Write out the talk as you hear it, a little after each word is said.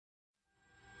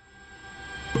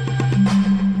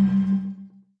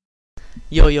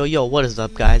Yo, what is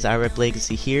up guys,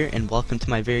 Legacy here, and welcome to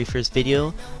my very first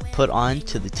video put on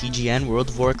to the TGN World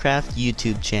of Warcraft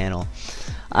YouTube channel.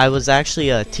 I was actually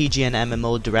a TGN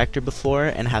MMO director before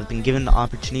and have been given the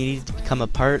opportunity to become a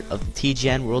part of the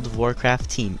TGN World of Warcraft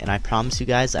team, and I promise you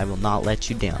guys I will not let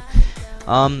you down.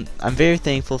 I'm very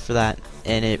thankful for that,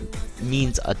 and it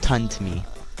means a ton to me.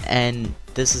 And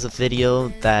this is a video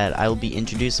that I will be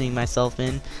introducing myself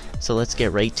in, so let's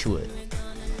get right to it.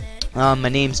 My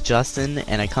name's Justin,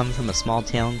 and I come from a small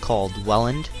town called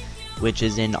Welland, which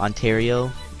is in Ontario,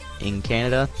 in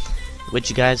Canada, which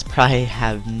you guys probably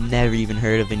have never even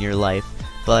heard of in your life,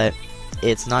 but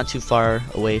it's not too far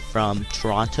away from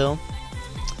Toronto.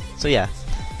 So yeah,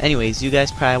 anyways, you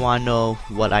guys probably want to know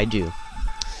what I do.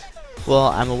 Well,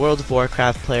 I'm a World of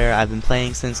Warcraft player. I've been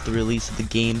playing since the release of the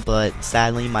game, but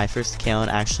sadly my first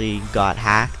account actually got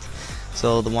hacked.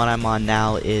 So the one I'm on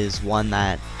now is one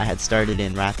that I had started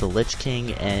in Wrath of the Lich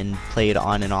King and played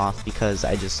on and off because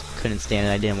I just couldn't stand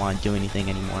it. I didn't want to do anything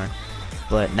anymore.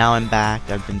 But now I'm back.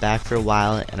 I've been back for a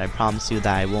while, and I promise you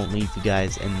that I won't leave you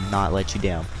guys and not let you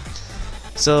down.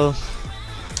 So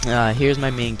here's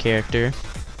my main character.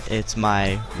 It's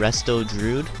my Resto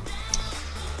Druid.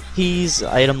 He's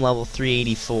item level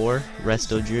 384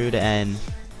 Resto Druid and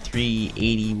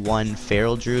 381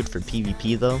 Feral Druid for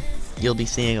PvP though. You'll be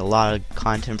seeing a lot of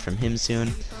content from him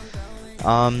soon.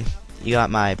 You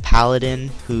got my Paladin,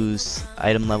 who's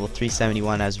item level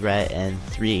 371 as Ret and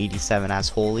 387 as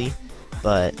Holy,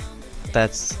 but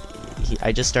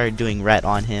I just started doing Ret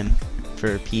on him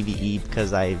for PvE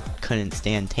because I couldn't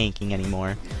stand tanking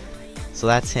anymore. So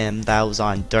that's him. That was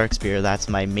on Darkspear. That's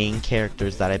my main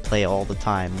characters that I play all the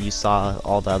time. You saw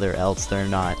all the other elves, they're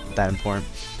not that important.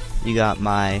 You got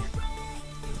my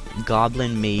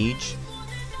Goblin Mage,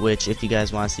 which if you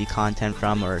guys want to see content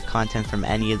from or content from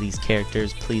any of these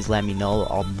characters, please let me know.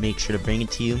 I'll make sure to bring it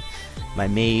to you. My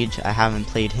Mage, I haven't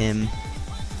played him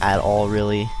at all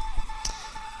really.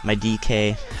 My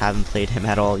DK, haven't played him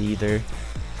at all either.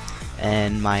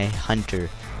 And my Hunter,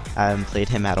 I haven't played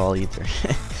him at all either.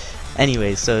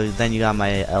 Anyway, so then you got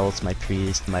my Elves, my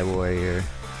Priest, my Warrior,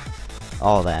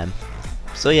 all them.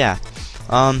 So yeah,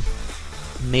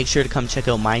 make sure to come check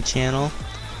out my channel.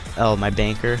 Oh, my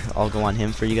banker, I'll go on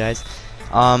him for you guys.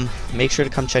 Make sure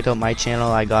to come check out my channel.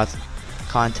 I got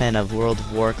content of World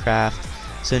of Warcraft,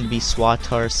 soon to be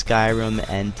SWTOR, Skyrim,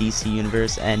 and DC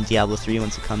Universe, and Diablo 3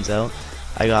 once it comes out.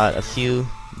 I got a few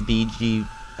BG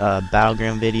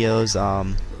Battleground videos, a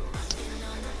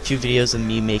few videos of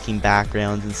me making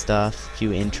backgrounds and stuff, a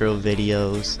few intro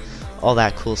videos, all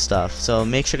that cool stuff. So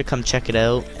make sure to come check it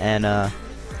out, and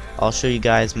I'll show you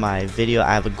guys my video.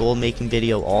 I have a gold making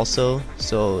video also,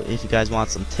 so if you guys want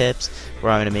some tips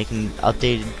where I'm going to make an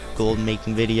updated gold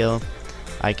making video,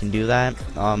 I can do that.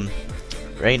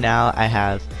 Right now I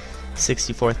have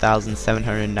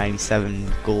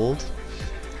 64,797 gold.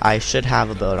 I should have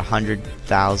about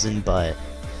 100,000, but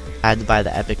I had to buy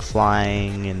the epic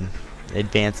flying and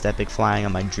advanced epic flying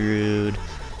on my Druid,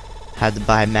 had to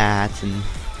buy mats and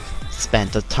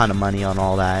spent a ton of money on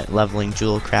all that, leveling,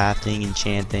 jewel crafting,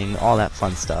 enchanting, all that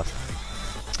fun stuff.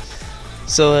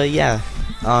 So yeah,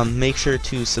 make sure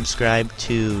to subscribe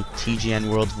to TGN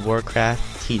World of Warcraft,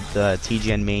 the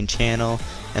TGN main channel,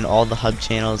 and all the hub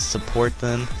channels. Support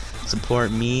them,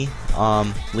 support me,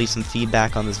 leave some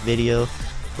feedback on this video,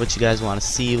 what you guys want to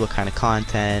see, what kind of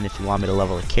content, if you want me to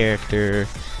level a character,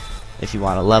 if you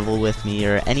want to level with me,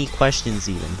 or any questions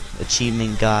even,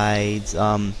 achievement guides.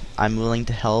 I'm willing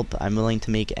to help. I'm willing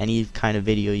to make any kind of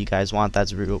video you guys want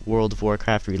that's World of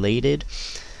Warcraft related.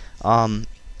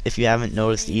 If you haven't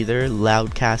noticed either,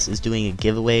 Loudcast is doing a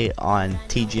giveaway on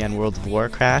TGN World of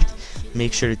Warcraft.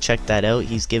 Make sure to check that out.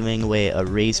 He's giving away a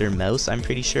Razer mouse, I'm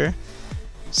pretty sure.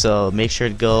 So make sure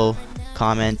to go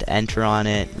comment, enter on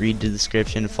it, read the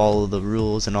description, follow the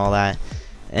rules and all that.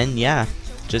 And yeah,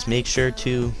 just make sure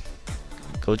to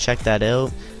go check that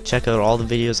out. Check out all the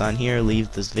videos on here.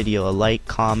 Leave this video a like,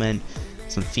 comment,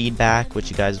 some feedback, what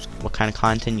kind of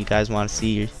content you guys want to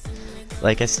see.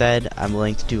 Like I said, I'm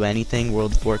willing to do anything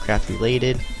World of Warcraft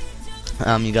related.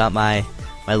 You got my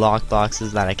lock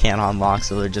boxes that I can't unlock,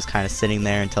 so they're just kind of sitting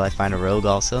there until I find a rogue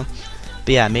also.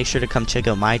 But yeah, make sure to come check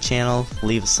out my channel,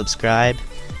 leave a subscribe,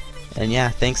 and yeah,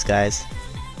 thanks guys.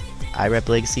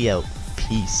 Legacy out.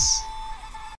 Peace.